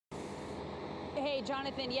Hey,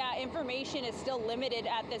 Jonathan, yeah, information is still limited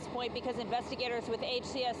at this point because investigators with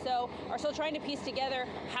HCSO are still trying to piece together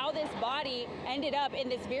how this body ended up in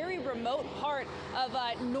this very remote part of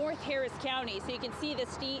North Harris County. So you can see the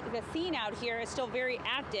scene out here is still very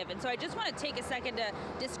active. And so I just want to take a second to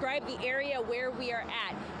describe the area where we are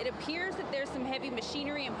at. It appears that there's some heavy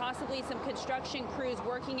machinery and possibly some construction crews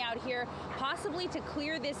working out here, possibly to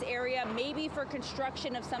clear this area, maybe for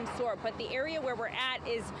construction of some sort. But the area where we're at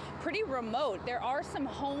is pretty remote. There are some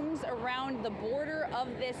homes around the border of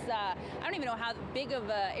this, I don't even know how big of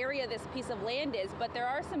an area this piece of land is, but there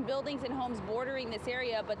are some buildings and homes bordering this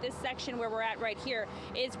area, but this section where we're at right here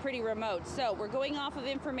is pretty remote. So we're going off of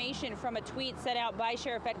information from a tweet sent out by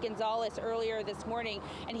Sheriff Ed Gonzalez earlier this morning,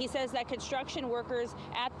 and he says that construction workers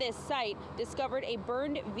at this site discovered a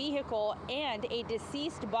burned vehicle and a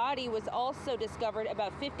deceased body was also discovered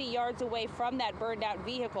about 50 yards away from that burned out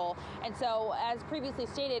vehicle. And so, as previously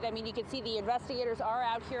stated, I mean, you can see the investigators are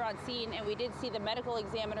out here on scene, and we did see the medical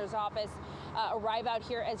examiner's office arrive out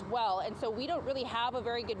here as well. And so we don't really have a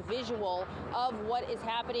very good visual of what is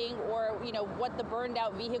happening or, you know, what the burned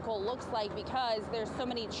out vehicle looks like because there's so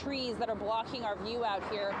many trees that are blocking our view out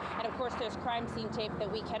here. And of course, there's crime scene tape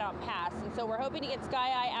that we cannot pass. And so we're hoping to get Sky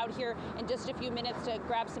Eye out here in just a few minutes to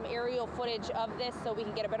grab some aerial footage of this so we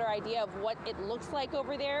can get a better idea of what it looks like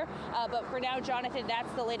over there. But for now, Jonathan,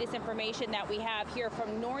 that's the latest information that we have here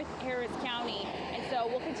from North Harris County. And so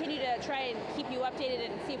we'll continue to try and keep you updated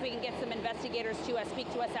and see if we can get some investigators to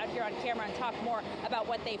speak to us out here on camera and talk more about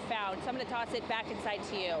what they found. So I'm going to toss it back inside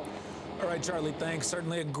to you. All right, Charlie, thanks.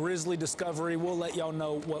 Certainly a grisly discovery. We'll let y'all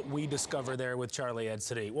know what we discover there with Charlie Ed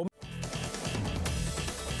today.